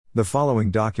The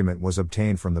following document was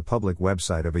obtained from the public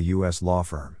website of a U.S. law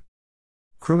firm.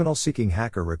 Criminal-seeking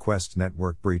hacker requests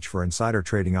network breach for insider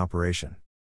trading operation.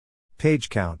 Page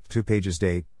count, 2 pages.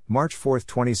 Date, March 4,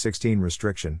 2016.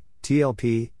 Restriction,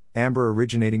 TLP, Amber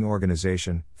Originating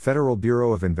Organization, Federal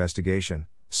Bureau of Investigation,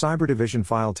 Cyber Division.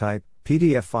 File type,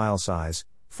 PDF. File size,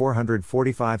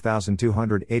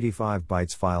 445,285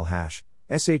 bytes. File hash,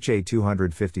 SHA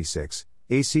 256.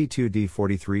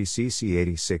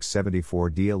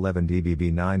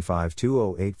 AC2D43CC8674D11DBB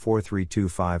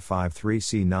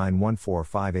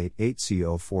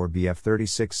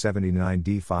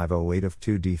 95208432553C914588CO4BF3679D508 of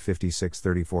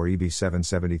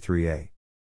 2D5634EB773A.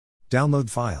 Download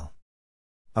file.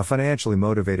 A financially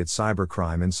motivated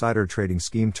cybercrime insider trading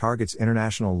scheme targets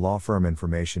international law firm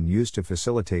information used to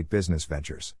facilitate business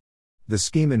ventures. The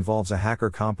scheme involves a hacker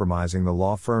compromising the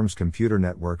law firm's computer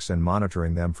networks and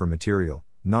monitoring them for material,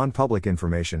 non-public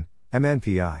information,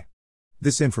 MNPI.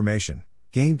 This information,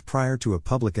 gained prior to a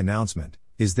public announcement,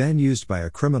 is then used by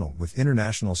a criminal with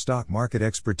international stock market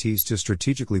expertise to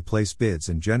strategically place bids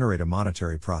and generate a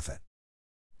monetary profit.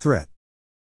 Threat.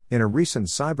 In a recent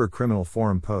cybercriminal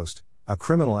forum post, a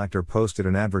criminal actor posted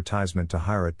an advertisement to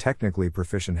hire a technically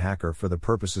proficient hacker for the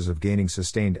purposes of gaining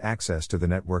sustained access to the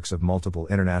networks of multiple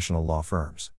international law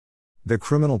firms. The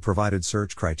criminal provided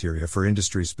search criteria for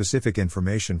industry-specific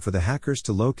information for the hackers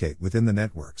to locate within the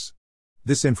networks.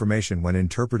 This information, when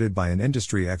interpreted by an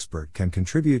industry expert, can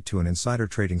contribute to an insider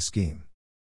trading scheme.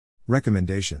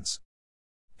 Recommendations.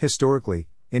 Historically,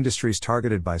 industries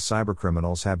targeted by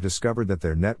cybercriminals have discovered that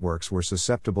their networks were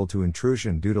susceptible to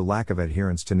intrusion due to lack of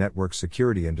adherence to network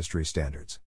security industry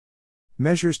standards.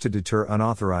 Measures to deter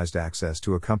unauthorized access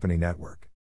to a company network.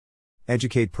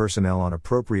 Educate personnel on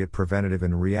appropriate preventative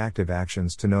and reactive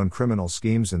actions to known criminal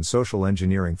schemes and social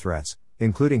engineering threats,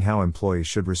 including how employees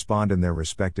should respond in their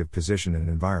respective position and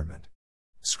environment.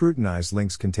 Scrutinize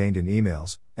links contained in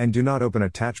emails, and do not open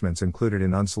attachments included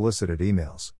in unsolicited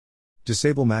emails.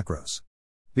 Disable macros.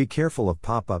 Be careful of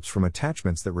pop-ups from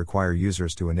attachments that require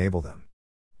users to enable them.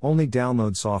 Only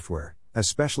download software,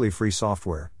 especially free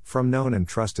software, from known and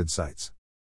trusted sites.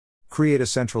 Create a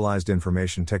centralized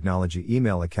information technology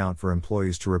email account for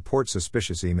employees to report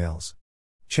suspicious emails.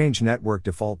 Change network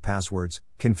default passwords,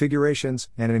 configurations,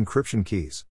 and encryption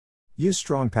keys. Use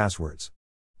strong passwords.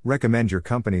 Recommend your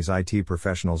company's IT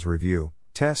professionals review,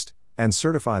 test, and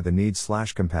certify the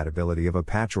needs/compatibility of a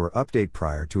patch or update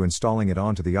prior to installing it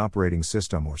onto the operating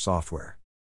system or software.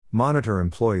 Monitor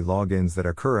employee logins that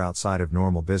occur outside of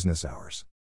normal business hours.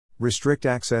 Restrict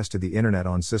access to the internet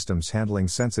on systems handling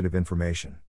sensitive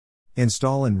information.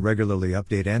 Install and regularly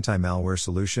update anti-malware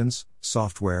solutions,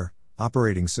 software,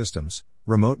 operating systems,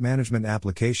 remote management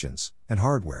applications, and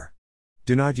hardware.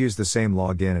 Do not use the same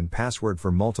login and password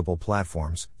for multiple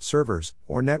platforms, servers,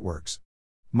 or networks.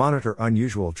 Monitor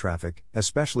unusual traffic,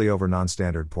 especially over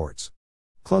non-standard ports.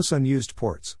 Close unused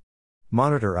ports.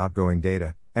 Monitor outgoing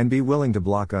data, and be willing to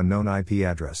block unknown IP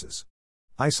addresses.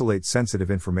 Isolate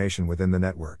sensitive information within the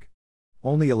network.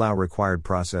 Only allow required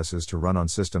processes to run on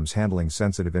systems handling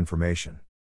sensitive information.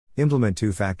 Implement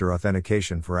two-factor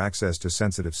authentication for access to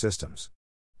sensitive systems.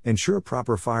 Ensure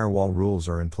proper firewall rules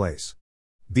are in place.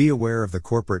 Be aware of the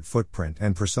corporate footprint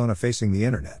and persona facing the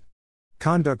internet.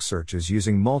 Conduct searches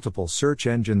using multiple search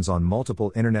engines on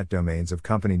multiple internet domains of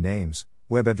company names,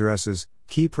 web addresses,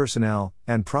 key personnel,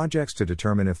 and projects to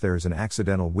determine if there is an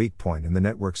accidental weak point in the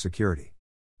network security.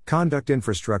 Conduct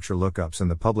infrastructure lookups in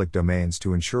the public domains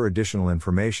to ensure additional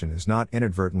information is not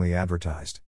inadvertently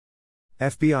advertised.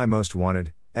 FBI Most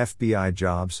Wanted, FBI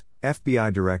Jobs,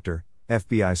 FBI Director,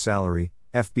 FBI Salary,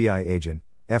 FBI Agent,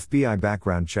 FBI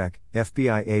Background Check,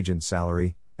 FBI Agent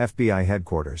Salary, FBI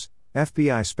Headquarters,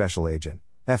 FBI Special Agent,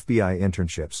 FBI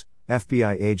Internships,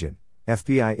 FBI Agent,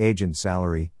 FBI Agent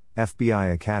Salary,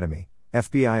 FBI Academy,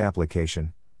 FBI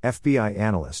Application, FBI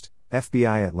Analyst,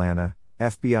 FBI Atlanta,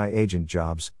 FBI Agent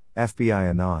Jobs, FBI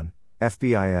Anon,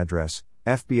 FBI Address,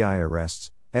 FBI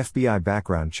Arrests, FBI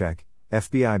Background Check,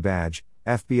 FBI Badge,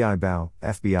 FBI BOW,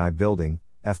 FBI Building,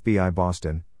 FBI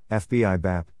Boston, FBI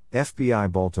BAP,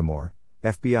 FBI Baltimore,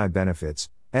 FBI Benefits,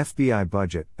 FBI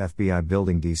Budget, FBI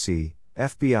Building DC,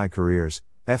 FBI Careers,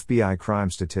 FBI Crime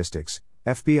Statistics,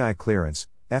 FBI Clearance,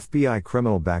 FBI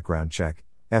Criminal Background Check,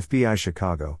 FBI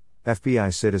Chicago,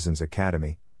 FBI Citizens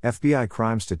Academy, FBI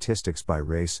Crime Statistics by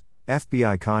Race,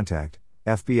 FBI Contact,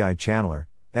 FBI Channeler,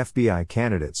 FBI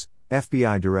Candidates,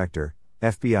 FBI Director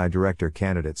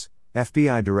Candidates,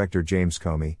 FBI Director James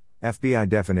Comey, FBI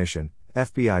Definition,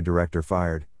 FBI Director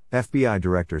Fired, FBI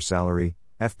Director Salary,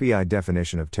 FBI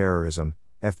Definition of Terrorism,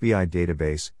 FBI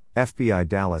Database, FBI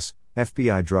Dallas,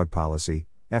 FBI Drug Policy,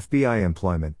 FBI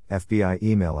Employment, FBI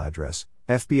Email Address,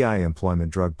 FBI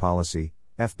Employment Drug Policy,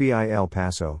 FBI El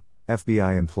Paso,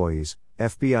 FBI Employees,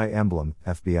 FBI Emblem,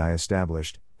 FBI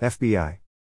Established, FBI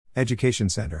Education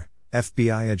Center,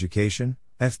 FBI Education,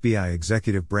 FBI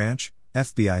Executive Branch,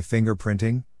 FBI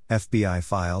Fingerprinting, FBI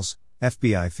Files,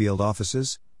 FBI Field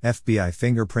Offices, FBI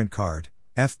Fingerprint Card,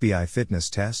 FBI Fitness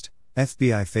Test,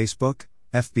 FBI Facebook,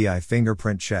 FBI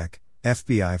Fingerprint Check,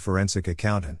 FBI Forensic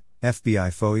Accountant,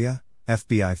 FBI FOIA,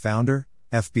 FBI Founder,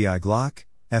 FBI Glock,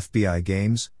 FBI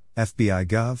Games, FBI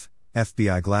Gov,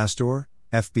 FBI Glassdoor,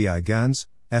 FBI Guns,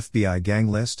 FBI Gang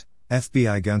List,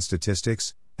 FBI Gun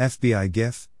Statistics, FBI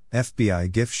GIF,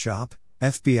 FBI Gift Shop,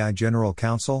 FBI General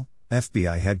Counsel,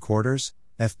 FBI Headquarters,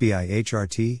 FBI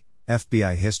HRT,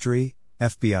 FBI History,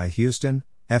 FBI Houston,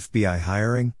 FBI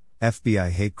Hiring,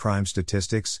 FBI Hate Crime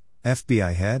Statistics,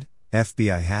 FBI Head,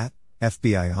 FBI Hat,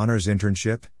 FBI Honors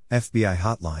Internship, FBI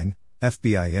Hotline,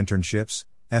 FBI Internships,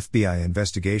 FBI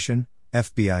Investigation,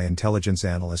 FBI Intelligence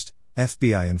Analyst,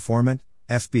 FBI Informant,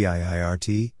 FBI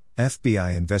IRT,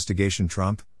 FBI Investigation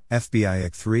Trump, FBI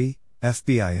IC3,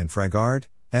 FBI Infragard,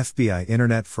 FBI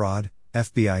Internet Fraud,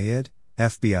 FBI ID,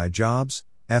 FBI Jobs,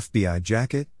 FBI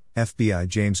Jacket, FBI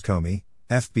James Comey,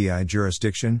 FBI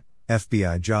Jurisdiction,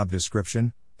 FBI Job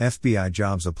Description, FBI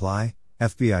Jobs Apply,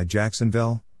 FBI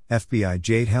Jacksonville, FBI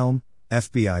Jade Helm,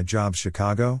 FBI Jobs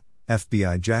Chicago,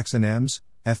 FBI Jackson Ems,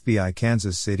 FBI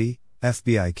Kansas City,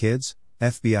 FBI Kids,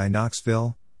 FBI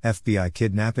Knoxville, FBI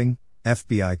Kidnapping,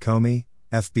 FBI Comey,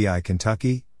 FBI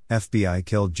Kentucky, FBI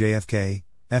Killed JFK,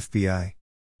 FBI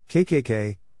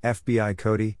KKK, FBI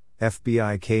Cody,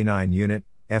 FBI K9 Unit,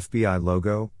 FBI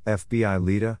Logo, FBI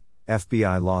Lita,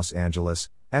 FBI Los Angeles,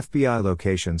 FBI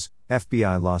Locations,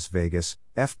 FBI Las Vegas,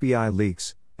 FBI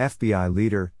Leaks, FBI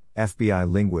Leader, FBI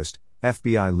Linguist,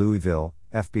 FBI Louisville,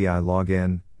 FBI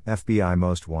Login, FBI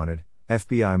Most Wanted,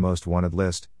 FBI Most Wanted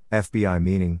List, FBI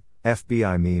Meaning,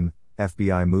 FBI Meme,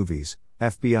 FBI Movies,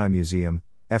 FBI Museum,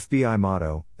 FBI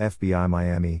Motto, FBI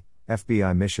Miami,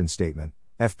 FBI Mission Statement,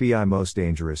 FBI Most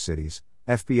Dangerous Cities,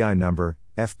 FBI Number,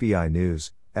 FBI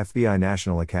News, FBI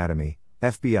National Academy,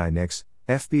 FBI Knicks,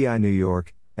 FBI New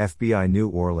York, FBI New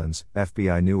Orleans,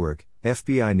 FBI Newark,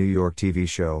 FBI New York TV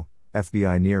Show,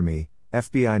 FBI Near Me,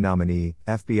 FBI Nominee,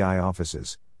 FBI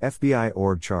Offices, FBI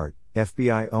Org Chart,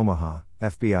 FBI Omaha,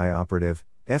 FBI Operative,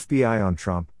 FBI on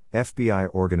Trump, FBI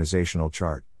Organizational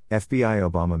Chart, FBI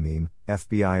Obama Meme,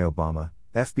 FBI Obama,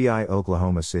 FBI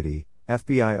Oklahoma City,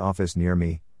 FBI Office Near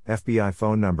Me, FBI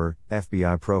Phone Number,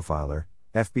 FBI Profiler,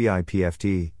 FBI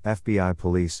PFT, FBI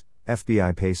Police,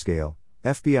 FBI Pay Scale,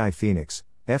 FBI Phoenix,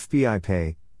 FBI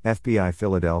Pay, FBI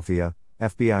Philadelphia,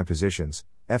 FBI Positions,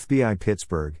 FBI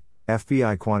Pittsburgh,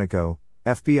 FBI Quantico,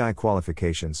 FBI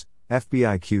Qualifications,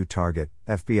 FBI Q Target,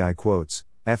 FBI Quotes,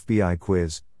 FBI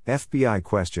Quiz, FBI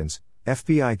Questions,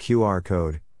 FBI QR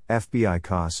Code, FBI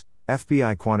COS,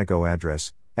 FBI Quantico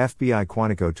Address, FBI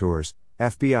Quantico Tours,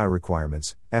 FBI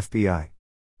Requirements, FBI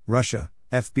Russia,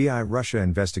 FBI Russia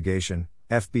Investigation,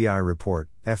 FBI Report,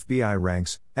 FBI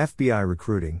Ranks, FBI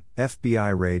Recruiting,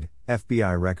 FBI Raid,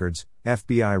 FBI Records,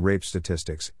 FBI Rape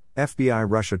Statistics, FBI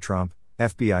Russia Trump,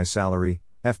 FBI Salary,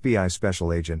 FBI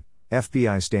Special Agent,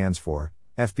 FBI Stands For,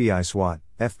 FBI SWAT,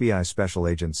 FBI Special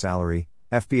Agent Salary,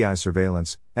 FBI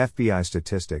Surveillance, FBI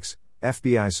Statistics,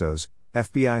 FBI SOS,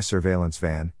 FBI Surveillance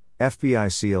Van,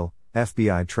 FBI SEAL,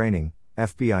 FBI Training,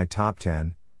 FBI Top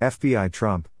 10, FBI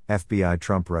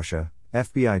Trump Russia,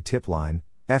 FBI Tip Line,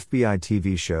 FBI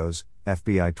TV Shows,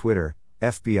 FBI Twitter,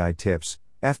 FBI Tips,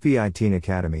 FBI Teen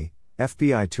Academy,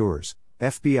 FBI Tours,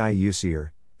 FBI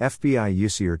USEER, FBI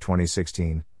USEER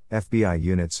 2016, FBI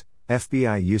Units,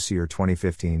 FBI USEER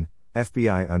 2015,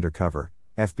 FBI Undercover,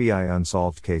 FBI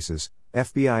Unsolved Cases,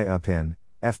 FBI UPIN,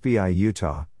 FBI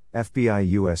Utah, FBI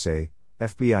USA,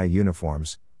 FBI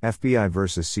Uniforms, FBI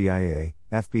vs. CIA,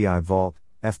 FBI Vault,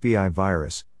 FBI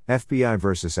Virus, FBI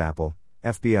vs. Apple,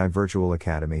 FBI Virtual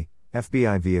Academy,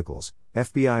 FBI Vehicles,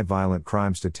 FBI Violent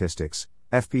Crime Statistics,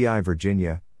 FBI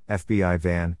Virginia, FBI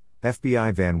Van,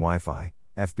 FBI Van Wi-Fi,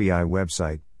 FBI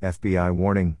Website, FBI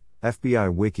Warning,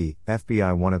 FBI Wiki,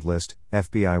 FBI Wanted List,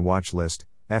 FBI Watch List,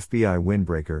 FBI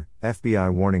Windbreaker,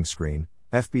 FBI Warning Screen,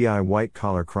 FBI White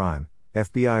Collar Crime,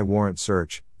 FBI Warrant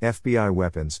Search, FBI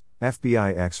Weapons,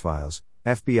 FBI X-Files,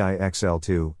 FBI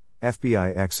XL2,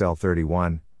 FBI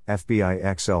XL31, FBI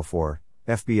XL4,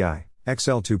 FBI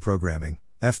XL2 Programming,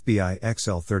 FBI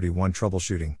XL31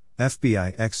 Troubleshooting,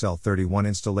 FBI XL31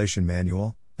 Installation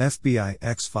Manual, FBI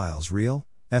X-Files Real,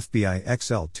 FBI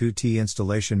XL2T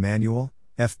Installation Manual,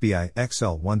 FBI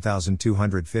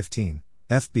XL1215,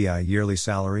 FBI Yearly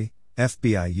Salary,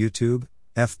 FBI YouTube,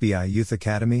 FBI Youth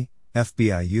Academy,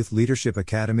 FBI Youth Leadership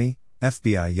Academy,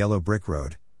 FBI Yellow Brick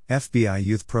Road, FBI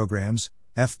Youth Programs,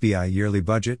 FBI Yearly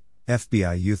Budget,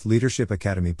 FBI Youth Leadership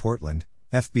Academy Portland,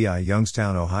 FBI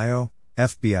Youngstown, Ohio,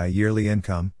 FBI Yearly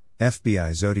Income,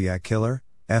 FBI Zodiac Killer,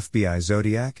 FBI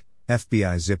Zodiac,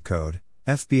 FBI Zip Code,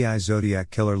 FBI Zodiac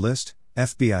Killer List,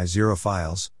 FBI Zero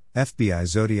Files, FBI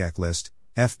Zodiac List,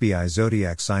 FBI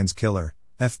Zodiac Signs Killer,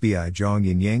 FBI Zhong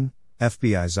Yin Ying,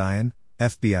 FBI Zion,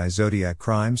 FBI Zodiac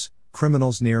Crimes,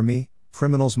 Criminals Near Me,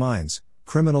 Criminals Minds,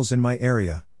 Criminals in My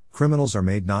Area, Criminals Are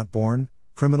Made Not Born,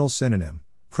 Criminals Synonym,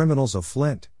 Criminals of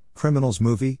Flint, Criminals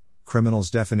Movie,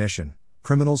 Criminals Definition,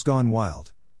 Criminals Gone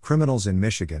Wild, Criminals in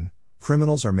Michigan,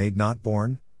 Criminals Are Made Not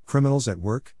Born, Criminals at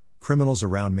Work, Criminals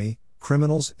Around Me,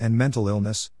 Criminals and Mental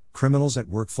Illness, Criminals at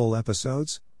Work Full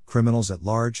Episodes, Criminals at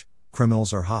Large,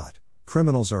 Criminals Are Hot,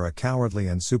 Criminals Are a Cowardly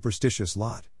and Superstitious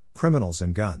Lot, Criminals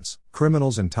and Guns,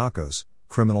 Criminals and Tacos,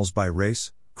 Criminals by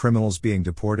Race, Criminals Being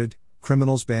Deported,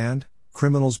 Criminals Banned,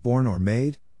 Criminals Born or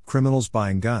Made, Criminals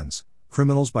Buying Guns,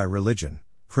 Criminals by Religion,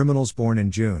 Criminals Born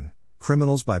in June,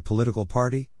 Criminals by Political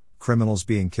Party, Criminals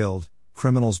Being Killed,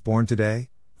 Criminals Born Today,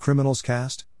 Criminals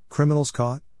Cast, Criminals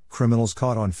Caught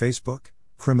on Facebook,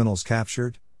 Criminals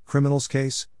Captured, Criminals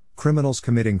Case, Criminals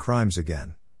Committing Crimes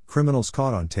Again, Criminals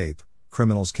Caught on Tape,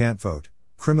 Criminals Can't Vote,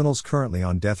 Criminals Currently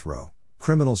on Death Row,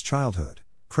 Criminals Childhood,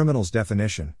 Criminals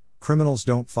Definition, Criminals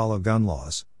Don't Follow Gun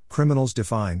Laws, Criminals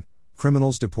Define,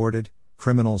 Criminals Deported,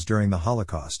 Criminals During the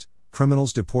Holocaust,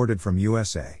 Criminals Deported from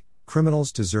USA,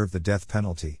 Criminals Deserve the Death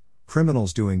Penalty,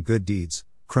 Criminals Doing Good Deeds,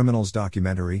 Criminals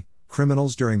Documentary,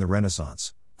 Criminals During the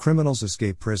Renaissance, Criminals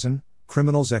Escape Prison,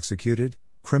 Criminals Executed,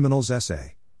 Criminals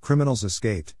Essay, Criminals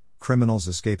Escaped, Criminals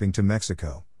Escaping to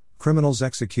Mexico, Criminals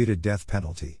Executed Death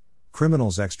Penalty,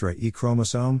 Criminals Extra E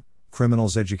Chromosome,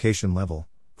 Criminals Education Level,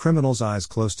 Criminals Eyes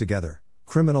Close Together,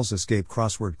 Criminals Escape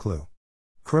Crossword Clue,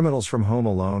 Criminals from Home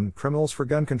Alone, Criminals for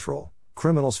Gun Control,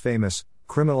 Criminals Famous,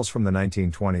 Criminals from the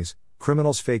 1920s,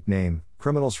 Criminals Fake Name,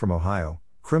 Criminals from Ohio,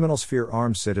 Criminals Fear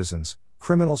Armed Citizens,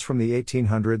 Criminals from the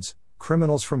 1800s,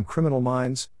 Criminals from Criminal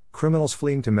Minds, Criminals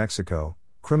Fleeing to Mexico,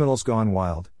 Criminals Gone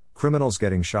Wild, Criminals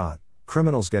Getting Shot,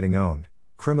 Criminals Getting Owned,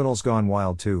 Criminals Gone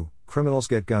Wild 2, Criminals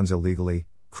Get Guns Illegally,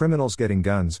 Criminals Getting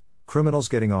Guns, Criminals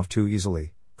Getting Off Too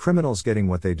Easily, Criminals Getting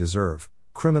What They Deserve,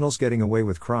 Criminals Getting Away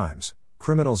with Crimes,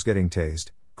 Criminals Getting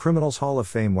Tased, Criminals Hall of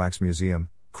Fame Wax Museum,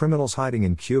 Criminals Hiding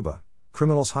in Cuba,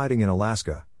 Criminals Hiding in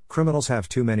Alaska, Criminals Have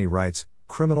Too Many Rights,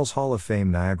 Criminals Hall of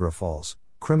Fame Niagara Falls,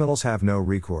 Criminals Have No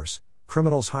Recourse,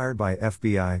 Criminals Hired by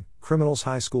FBI, Criminals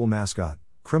High School Mascot,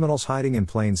 Criminals Hiding in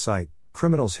Plain Sight,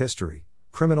 Criminals History,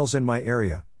 Criminals in My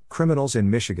Area, Criminals in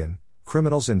Michigan,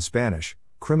 Criminals in Spanish,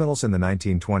 Criminals in the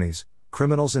 1920s,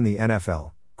 Criminals in the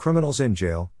NFL, Criminals in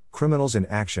Jail, Criminals in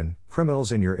Action,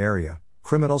 Criminals in Your Area,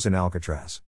 Criminals in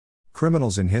Alcatraz.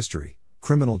 Criminals in History,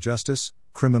 Criminal Justice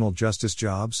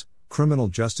Jobs, Criminal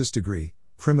Justice Degree,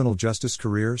 Criminal Justice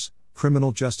Careers,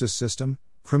 Criminal Justice System,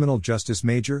 Criminal Justice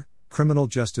Major, Criminal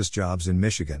Justice Jobs in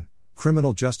Michigan,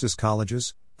 Criminal Justice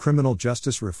Colleges, Criminal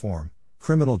Justice Reform,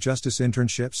 Criminal Justice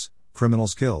Internships,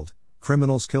 Criminals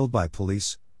Killed by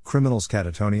Police, Criminals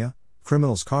Catatonia,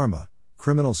 Criminals Karma,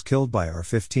 Criminals Killed by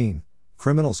R-15,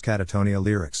 Criminals Catatonia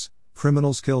Lyrics,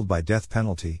 Criminals Killed by Death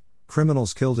Penalty,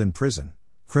 Criminals Killed in Prison,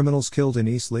 Criminals Killed in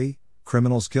East Lee,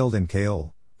 Criminals Killed in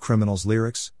Kaole, Criminals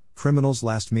Lyrics, Criminals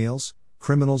Last Meals,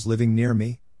 Criminals Living Near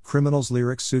Me, Criminals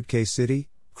Lyrics Suitcase City,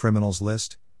 Criminals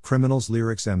List, Criminals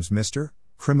Lyrics M's Mr.,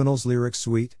 Criminals Lyrics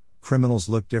Suite, Criminals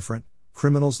Look Different,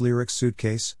 Criminals Lyrics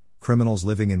Suitcase, Criminals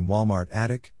Living in Walmart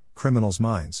Attic, Criminals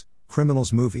Minds,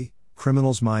 Criminals Movie,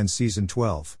 Criminals Minds Season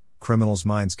 12, Criminals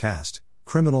Minds Cast,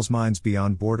 Criminals Minds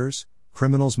Beyond Borders,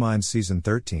 Criminals Minds Season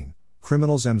 13,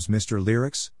 Criminals M's Mr.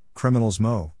 Lyrics, Criminals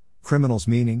Mo, Criminals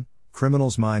Meaning,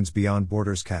 Criminals Minds Beyond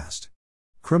Borders Cast.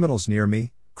 Criminals Near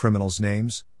Me, Criminals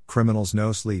Names, Criminals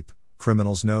No Sleep,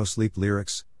 Criminals No Sleep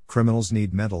Lyrics, Criminals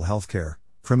Need Mental Health Care,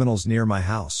 Criminals Near My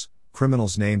House,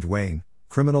 Criminals Named Wayne,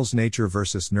 Criminals Nature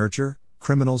vs. Nurture,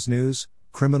 Criminals News,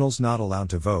 Criminals Not Allowed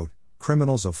to Vote,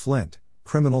 Criminals of Flint,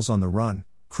 Criminals on the Run,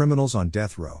 Criminals on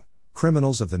Death Row,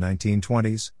 Criminals of the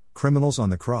 1920s, Criminals on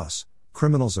the Cross,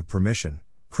 Criminals of Permission,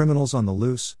 Criminals on the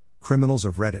Loose, Criminals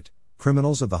of Reddit,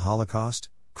 Criminals of the Holocaust,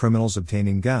 Criminals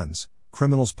Obtaining Guns,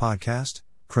 Criminals Podcast,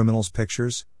 Criminals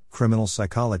Pictures, Criminals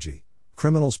Psychology,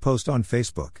 Criminals Post on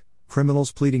Facebook,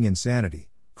 Criminals Pleading Insanity,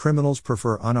 Criminals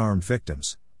Prefer Unarmed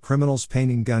Victims, Criminals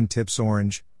Painting Gun Tips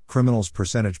Orange, Criminals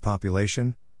Percentage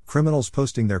Population, Criminals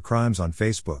Posting Their Crimes on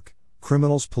Facebook,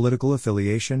 Criminals Political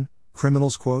Affiliation,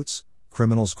 Criminals Quotes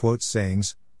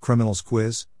Sayings, Criminals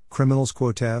Quiz, Criminals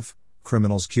Quotev,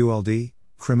 Criminals QLD,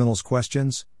 Criminals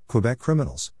Questions, Quebec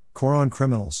Criminals, Coron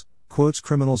Criminals, Quotes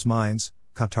Criminals Minds,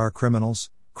 Qatar Criminals,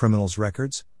 Criminals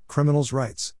Records, Criminals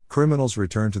Rights, Criminals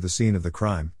Return to the Scene of the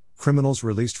Crime, criminals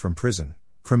released from prison,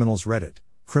 criminals Reddit,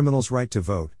 criminals right to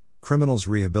vote, criminals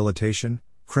rehabilitation,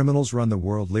 criminals run the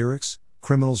world lyrics,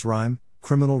 criminals rhyme,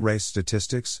 criminal race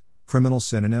statistics, criminal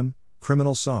synonym,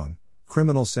 criminal song,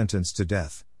 criminal sentenced to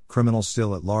death, criminal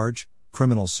still at large,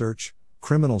 criminal search,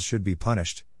 criminals should be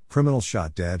punished, criminals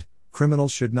shot dead,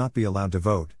 criminals should not be allowed to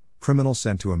vote, criminals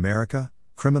sent to America,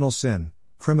 criminal sin,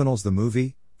 criminals the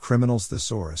movie, criminals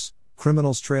thesaurus,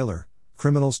 criminals trailer,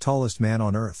 criminals tallest man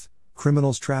on earth,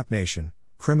 criminals trap nation,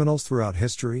 criminals throughout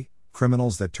history,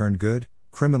 criminals that turned good,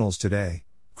 criminals today,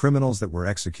 criminals that were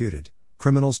executed,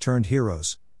 criminals turned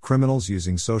heroes, criminals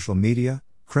using social media,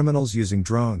 criminals using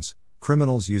drones,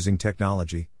 criminals using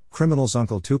technology, criminals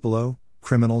Uncle Tupelo,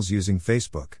 criminals using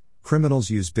Facebook, criminals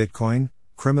use Bitcoin,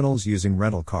 criminals using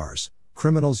rental cars,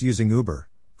 criminals using Uber,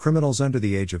 criminals under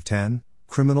the age of 10,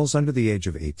 criminals under the age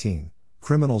of 18,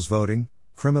 criminals voting,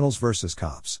 criminals versus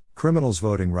cops, criminals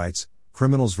voting rights,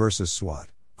 criminals versus SWAT,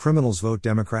 criminals vote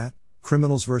Democrat,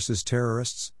 criminals versus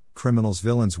terrorists, criminals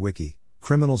villains wiki,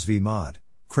 criminals v mod,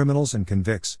 criminals and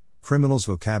convicts, criminals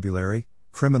vocabulary,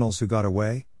 criminals who got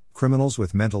away, criminals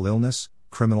with mental illness,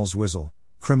 criminals whizzle,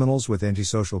 criminals with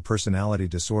antisocial personality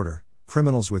disorder,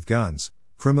 criminals with guns,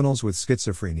 criminals with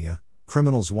schizophrenia,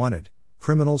 criminals wanted,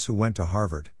 criminals who went to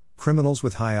Harvard, criminals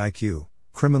with high IQ,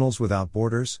 criminals without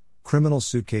borders, criminal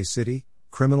suitcase city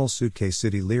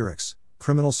lyrics,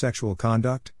 criminal sexual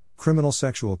conduct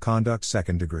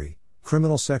second degree,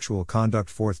 criminal sexual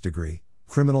conduct fourth degree,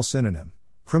 criminal synonym,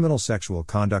 criminal sexual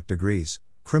conduct degrees,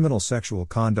 criminal sexual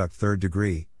conduct third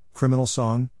degree, criminal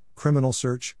song, criminal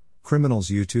search, criminals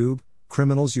YouTube,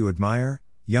 criminals you admire,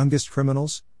 youngest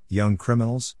criminals, young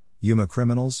criminals, Yuma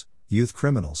criminals, youth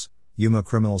criminals, Yuma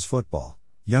criminals football,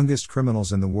 youngest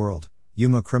criminals in the world,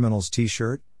 Yuma criminals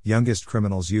t-shirt, youngest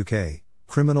criminals UK,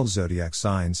 criminal zodiac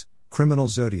signs, criminal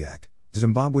zodiac,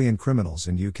 Zimbabwean criminals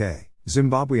in UK,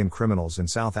 Zimbabwean criminals in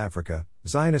South Africa,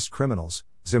 Zionist criminals,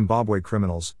 Zimbabwe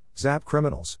criminals, Zap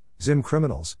criminals, Zim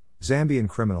criminals, Zambian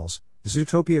criminals,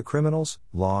 Zootopia criminals,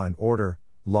 law and order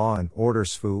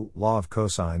SFU, law of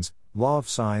cosines, law of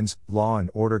signs, law and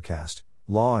order cast,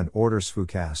 law and order SFU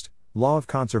cast, law of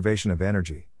conservation of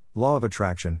energy, law of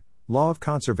attraction, law of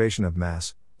conservation of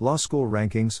mass, law school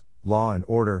rankings, law and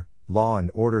order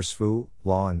SFU,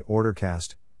 law and order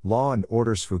cast, law and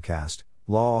order SFU cast,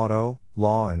 law auto,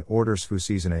 law and order SFU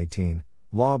season 18,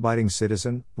 law abiding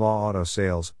citizen, law auto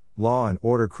sales, law and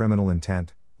order criminal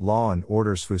intent, law and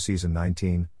order SFU season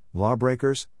 19,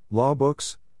 lawbreakers, law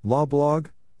books, law blog,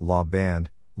 law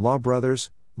band, law brothers,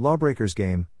 lawbreakers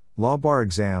game, law bar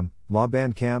exam, law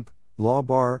band camp, law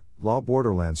bar, law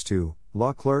borderlands 2,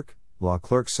 law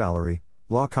clerk salary,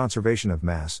 law conservation of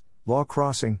mass, law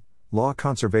crossing, law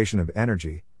conservation of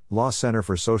energy, law center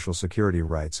for social security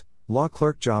rights, law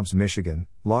clerk jobs Michigan,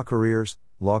 law careers,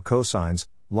 law cosines,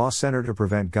 law center to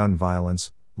prevent gun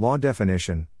violence, law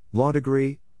definition, law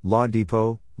degree, law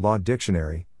depot, law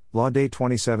dictionary, law day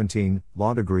 2017,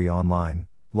 law degree online,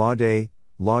 law day,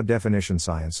 law definition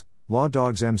science, law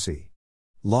dogs MC,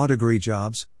 law degree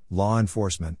jobs, law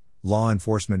enforcement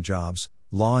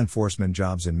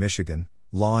jobs in Michigan,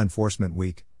 law enforcement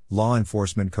week, law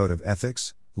enforcement code of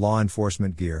ethics, law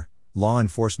enforcement gear, law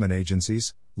enforcement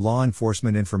agencies, law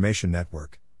enforcement information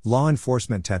network, law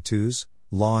enforcement tattoos,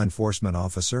 law enforcement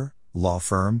officer, law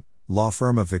firm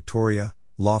of Victoria,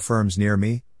 law firms near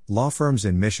me, law firms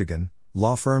in Michigan,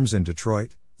 law firms in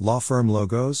Detroit, law firm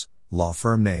logos, law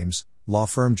firm names, law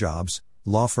firm jobs,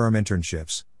 law firm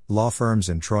internships, law firms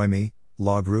in Troy me,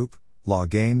 law group, law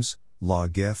games, law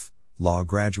GIF, law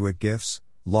graduate gifts,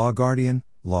 law guardian,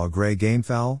 law gray game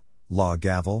foul, law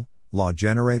gavel, law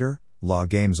generator, law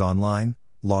games online,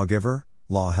 lawgiver,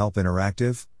 law help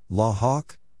interactive, law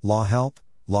hawk, law help,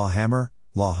 law hammer,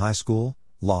 law high school,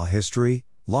 law history,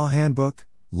 law handbook,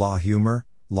 law humor,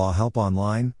 law help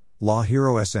online, law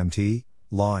hero SMT,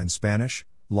 law in Spanish,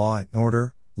 law in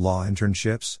order, law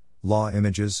internships, law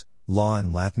images, law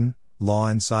in Latin, law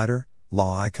insider,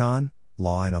 law icon,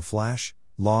 law in a flash,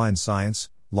 law in science,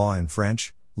 law in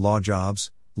French, law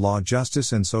jobs, law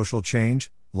justice and social change,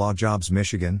 law jobs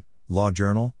Michigan, law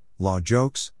journal, law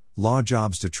jokes, law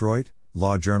jobs Detroit,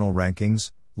 law journal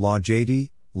rankings, law JD,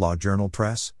 law journal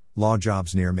press, law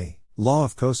jobs near me, law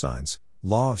of cosines,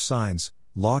 law of signs,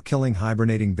 law killing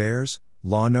hibernating bears,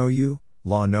 law know you,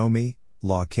 law know me,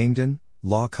 law kingdom,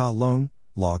 law Ka-Lone,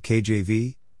 law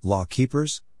KJV, law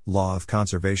keepers, law of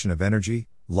conservation of energy,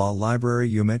 law library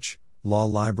UMich, law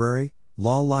library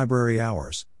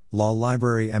hours, law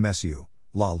library MSU,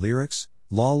 law lyrics,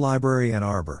 law library Ann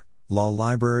Arbor, law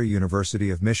library University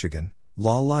of Michigan,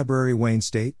 law library Wayne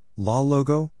State, law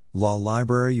logo, law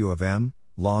library U of M,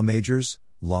 law majors,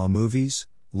 law movies,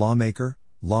 lawmaker,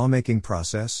 lawmaking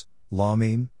process, law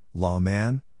meme,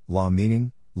 lawman, law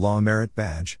meaning, law merit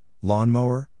badge,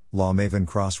 lawnmower, law maven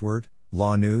crossword,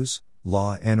 law news,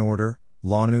 law and order,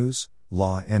 law news,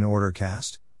 law and order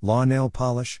cast, law nail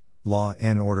polish, law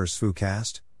and order sfu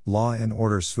cast, law and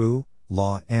order sfu,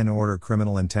 law and order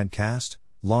criminal intent cast,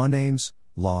 law names,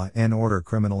 law and order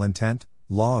criminal intent,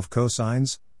 law of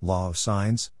cosines, law of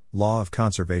sines, law of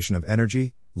conservation of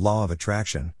energy, law of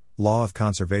attraction, law of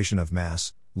conservation of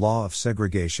mass, law of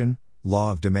segregation,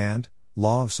 law of demand,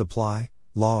 law of supply,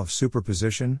 law of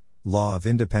superposition, law of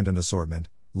independent assortment,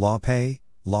 law pay,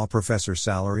 law professor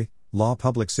salary, law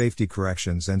public safety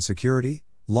corrections and security,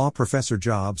 law professor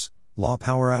jobs, law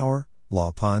power hour,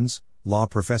 law puns, law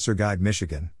professor guide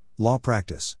Michigan, law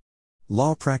practice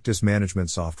management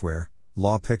software,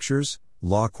 law pictures,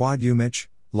 law quad umich,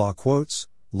 law quotes,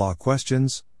 law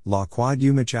questions, law quad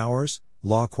umich hours,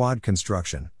 law quad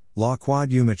construction, law quad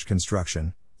umich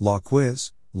construction, law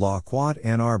quiz, law quad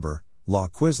Ann Arbor, law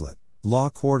Quizlet, law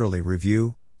quarterly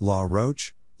review, law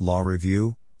roach, law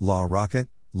review, law rocket,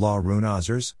 law rune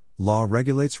Ozers, law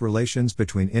regulates relations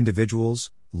between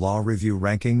individuals, law review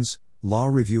rankings, law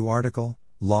review article,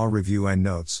 law review and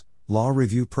notes, law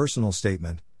review personal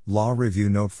statement, law review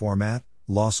note format,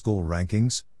 law school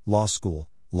rankings, law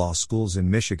schools in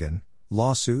Michigan,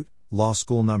 lawsuit, law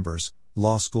school numbers,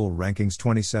 law school rankings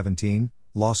 2017,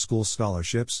 law school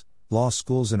scholarships, law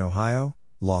schools in Ohio,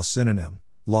 law synonym,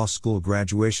 law school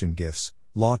graduation gifts,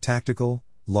 law tactical,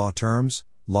 law terms,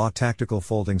 law tactical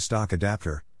folding stock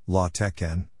adapter, law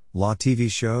tekken, law TV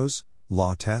shows,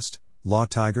 law test, law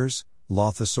tigers,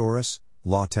 law thesaurus,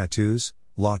 law tattoos,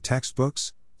 law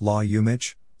textbooks, law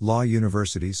umich, law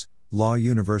universities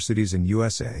in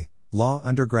USA, law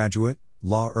undergraduate,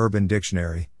 law urban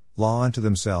dictionary, law unto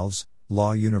themselves,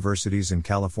 law universities in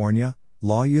California,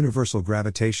 law universal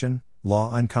gravitation,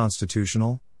 law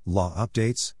unconstitutional, law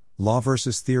updates, law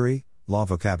versus theory, law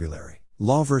vocabulary,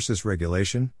 law versus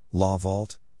regulation, law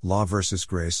vault, law versus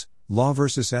grace, law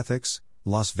versus ethics,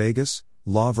 Las Vegas,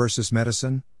 law versus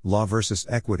medicine, law versus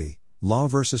equity, law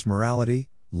versus morality,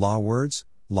 law words,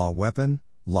 law weapon,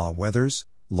 law weathers,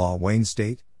 law Wayne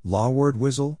State, law word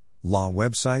whizzle, law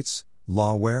websites,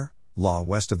 law where, law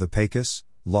west of the Pecos,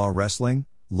 law wrestling,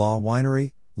 law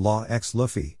winery, law ex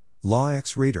Luffy, law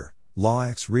ex reader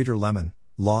lemon,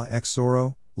 law ex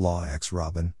Zorro, law ex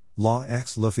Robin, law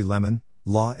ex Luffy lemon,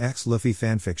 law ex Luffy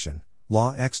fanfiction,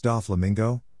 law ex Da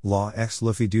Flamingo, law ex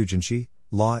Luffy Doujinshi,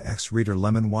 law ex reader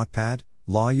lemon Wattpad,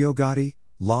 law Yogati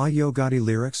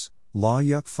lyrics, law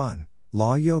yuck fun,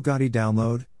 law Yogati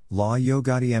download, law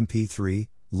Yogati MP3,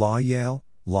 law Yale,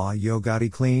 law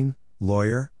Yogati clean,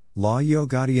 lawyer, law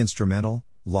Yogati instrumental,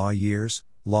 law years,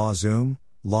 law Zoom,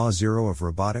 law zero of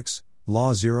robotics,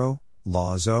 law zero,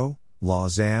 law zo, law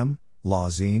zam, law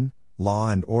zine, law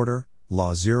and order,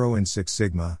 law 0 in Six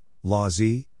Sigma, law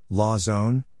Z, law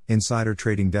zone, insider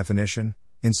trading definition,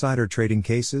 insider trading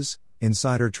cases,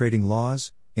 insider trading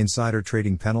laws, insider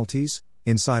trading penalties,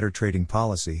 insider trading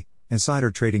policy,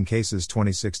 insider trading cases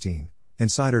 2016,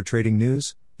 insider trading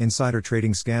news, insider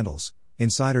trading scandals,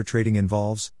 insider trading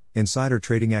involves, insider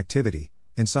trading activity,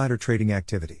 insider trading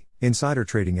activity, Insider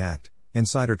Trading Act,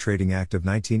 Insider Trading Act of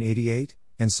 1988,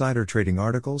 insider trading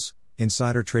articles,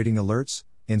 insider trading alerts,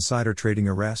 insider trading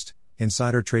arrest,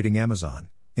 insider trading Amazon,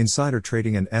 insider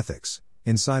trading and ethics,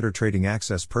 insider trading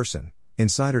access person,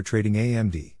 insider trading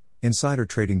AMD, insider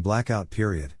trading blackout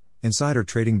period, insider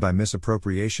trading by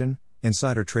misappropriation,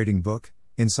 insider trading book,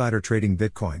 insider trading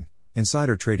Bitcoin,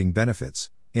 insider trading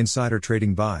benefits, insider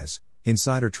trading buys,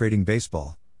 insider trading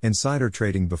baseball, insider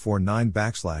trading before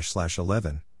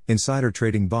 9/11, insider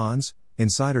trading bonds,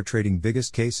 insider trading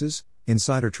biggest cases,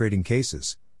 insider trading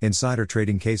cases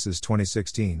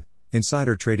 2016,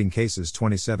 insider trading cases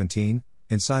 2017,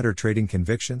 insider trading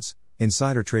convictions,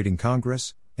 insider trading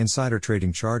Congress, insider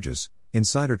trading charges,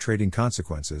 insider trading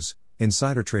consequences,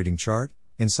 insider trading chart,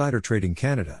 insider trading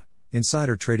Canada,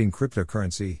 insider trading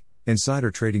cryptocurrency,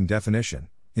 insider trading definition,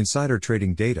 insider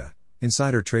trading data,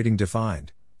 insider trading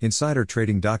defined, insider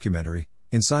trading documentary,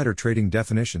 insider trading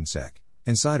definition sec,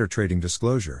 insider trading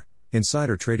disclosure,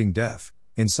 insider trading def,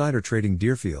 insider trading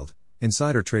Deerfield,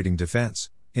 insider trading defense,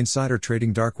 insider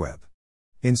trading dark web,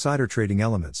 insider trading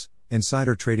elements,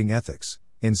 insider trading ethics,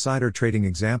 insider trading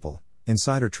example,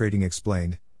 insider trading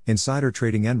explained, insider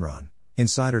trading Enron,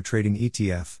 insider trading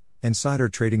ETF, insider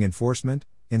trading enforcement,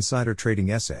 insider trading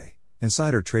essay,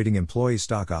 insider trading employee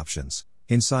stock options,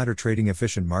 insider trading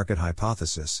efficient market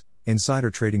hypothesis, insider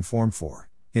trading form 4,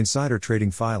 insider trading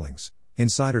filings,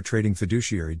 insider trading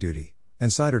fiduciary duty,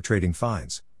 insider trading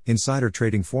fines, insider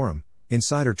trading forum,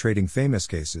 insider trading famous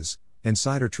cases,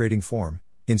 insider trading form,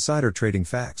 insider trading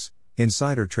facts,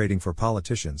 Insider trading for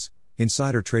politicians,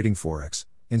 insider trading Forex,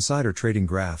 insider trading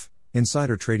Graph,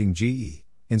 insider trading GE,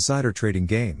 insider trading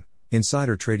Game,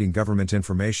 insider trading government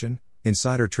information,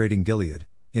 insider trading Gilead,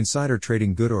 insider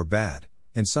trading good or bad,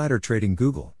 insider trading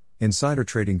Google, insider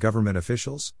trading government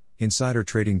officials, insider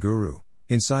trading Guru,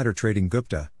 insider trading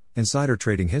Gupta, insider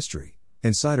trading history,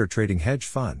 insider trading hedge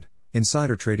fund,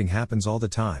 insider trading happens all the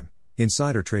time,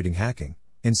 insider trading hacking,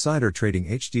 insider trading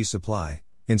HD supply,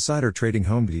 insider trading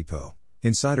Home Depot,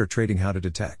 insider trading how to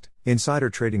detect, insider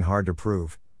trading hard to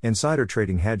prove, insider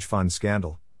trading hedge fund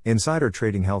scandal, insider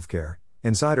trading healthcare,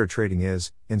 insider trading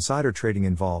is, insider trading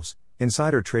involves,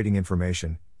 insider trading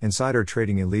information, insider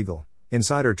trading illegal,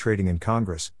 insider trading in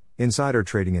Congress, insider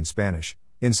trading in Spanish,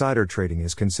 insider trading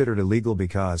is considered illegal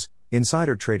because,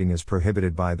 insider trading is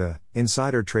prohibited by the,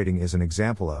 insider trading is an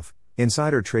example of,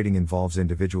 insider trading involves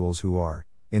individuals who are,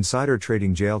 insider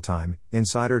trading jail time,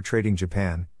 insider trading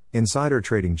Japan, insider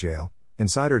trading jail,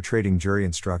 insider trading jury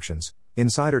instructions,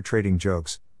 insider trading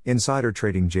jokes, insider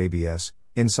trading JBS,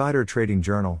 insider trading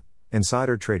journal,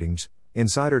 insider tradings,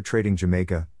 insider trading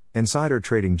Jamaica, insider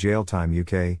trading jail time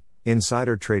UK,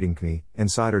 insider trading KME,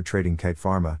 insider trading Kite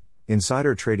Pharma,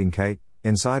 insider trading Kite,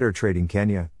 insider trading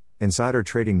Kenya, insider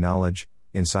trading knowledge,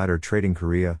 insider trading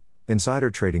Korea, insider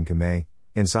trading Kame,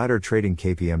 insider trading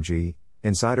KPMG,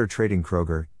 insider trading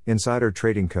Kroger, insider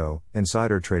trading Co.,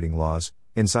 insider trading laws,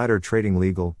 insider trading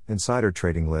legal, insider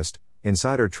trading list,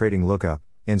 insider trading lookup,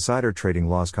 insider trading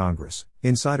laws Congress,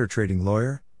 insider trading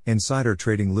lawyer, insider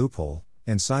trading loophole,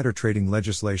 insider trading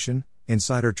legislation,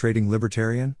 insider trading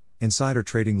libertarian, insider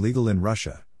trading legal in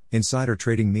Russia, insider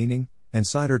trading meaning,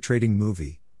 insider trading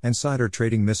movie, insider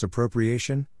trading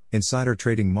misappropriation, insider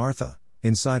trading Martha,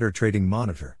 insider trading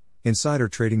monitor, insider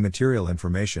trading material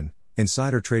information,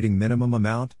 insider trading minimum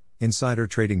amount, insider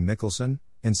trading Mickelson,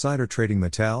 insider trading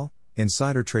Mattel,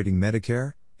 insider trading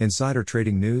Medicare, insider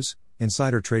trading news,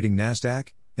 insider trading Nasdaq,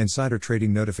 insider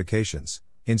trading notifications,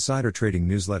 insider trading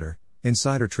newsletter,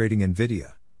 insider trading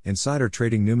Nvidia, insider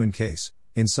trading Newman case,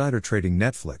 insider trading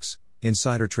Netflix,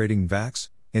 insider trading Vax,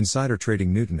 insider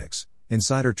trading Nutanix,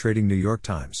 insider trading New York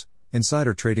Times,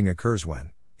 insider trading occurs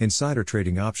when, insider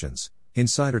trading options,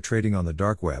 insider trading on the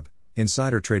dark web,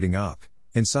 insider trading op,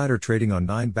 insider trading on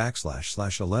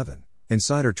 9/11,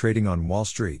 insider trading on Wall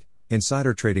Street,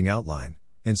 insider trading outline,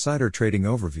 insider trading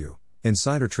overview,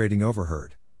 insider trading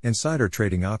overheard, insider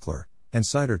trading Ockler,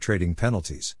 insider trading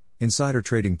penalties, insider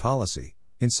trading policy,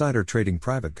 insider trading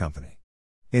private company.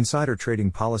 Insider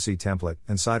trading policy template,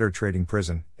 insider trading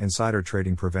prison, insider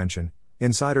trading prevention,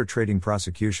 insider trading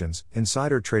prosecutions,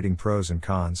 insider trading pros and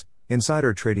cons,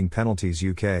 insider trading penalties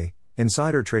UK,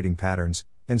 insider trading patterns,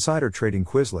 insider trading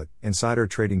Quizlet, insider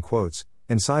trading quotes,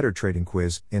 insider trading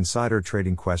quiz, insider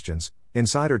trading questions,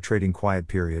 insider trading quiet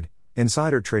period,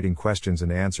 insider trading questions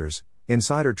and answers,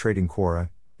 insider trading Quora,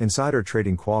 insider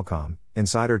trading Qualcomm,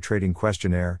 insider trading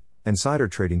questionnaire, insider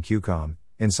trading QCOM,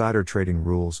 insider trading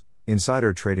rules,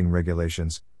 insider trading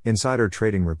regulations, insider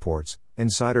trading reports,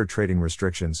 insider trading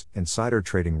restrictions, insider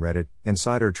trading Reddit,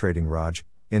 insider trading Raj,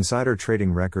 insider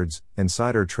trading records,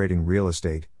 insider trading real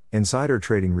estate, insider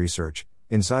trading research,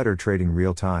 insider trading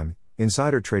real time,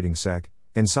 insider trading SEC,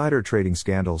 insider trading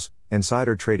scandals,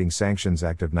 insider trading Sanctions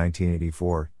Act of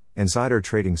 1984, insider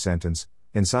trading sentence,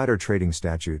 insider trading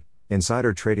statute,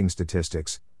 insider trading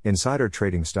statistics, insider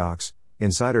trading stocks,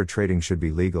 insider trading should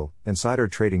be legal, insider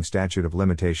trading statute of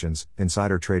limitations,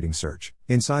 insider trading search,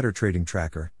 insider trading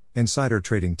tracker, insider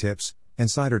trading tips,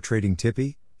 insider trading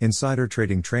tippy, insider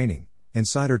trading training,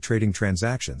 insider trading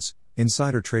transactions,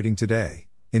 insider trading today,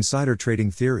 insider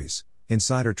trading theories,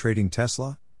 insider trading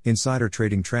Tesla, insider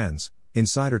trading trends,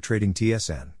 insider trading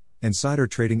TSN, insider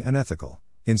trading unethical,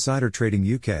 insider trading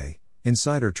UK,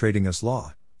 insider trading us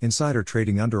law, insider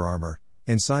trading Under Armour,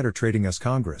 insider trading us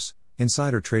Congress,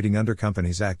 insider trading under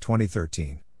Companies Act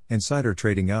 2013, insider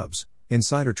trading UBS,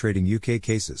 insider trading UK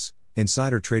cases,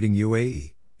 insider trading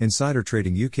UAE, insider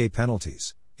trading UK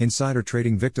penalties, insider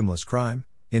trading victimless crime,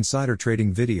 insider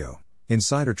trading video,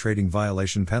 insider trading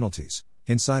violation penalties,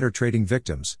 insider trading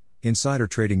victims, insider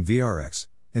trading VRX,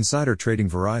 insider trading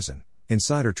Verizon,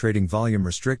 insider trading volume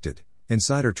restricted,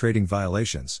 insider trading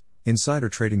violations, insider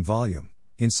trading volume,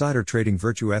 insider trading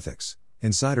virtue ethics,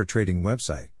 insider trading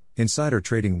website, insider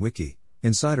trading wiki,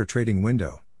 insider trading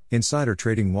window, insider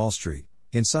trading Wall Street,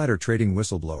 insider trading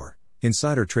whistleblower,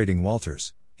 insider trading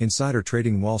Walters, insider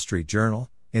trading Wall Street Journal,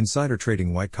 insider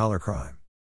trading white collar crime,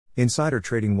 insider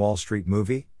trading Wall Street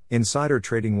movie, insider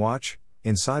trading watch,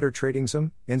 insider trading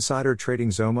Zoom, insider trading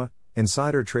Zoma,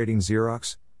 insider trading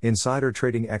Xerox, insider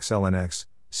trading XLNX,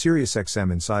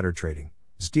 SiriusXM insider trading,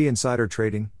 SD insider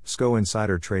trading, SCO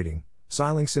insider trading,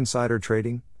 Xilinx Insider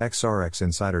Trading, XRX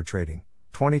Insider Trading,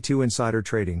 22 Insider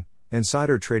Trading,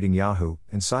 Insider Trading Yahoo,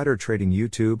 Insider Trading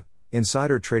YouTube,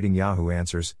 Insider Trading Yahoo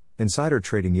Answers, Insider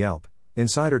Trading Yelp,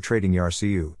 Insider Trading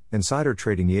YarCU, Insider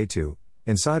Trading Yetu,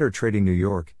 Insider Trading New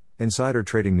York, Insider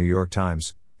Trading New York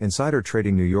Times, Insider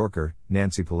Trading New Yorker,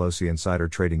 Nancy Pelosi Insider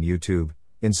Trading YouTube,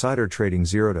 Insider Trading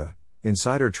Zerota,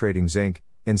 Insider Trading Zinc,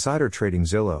 Insider Trading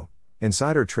Zillow,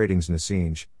 Insider Trading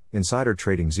Nasinj, Insider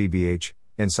Trading ZBH,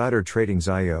 Insider Trading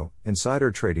Zio,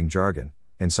 Insider Trading Jargon,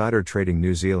 Insider Trading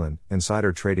New Zealand,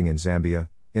 Insider Trading in Zambia,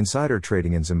 Insider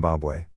Trading in Zimbabwe.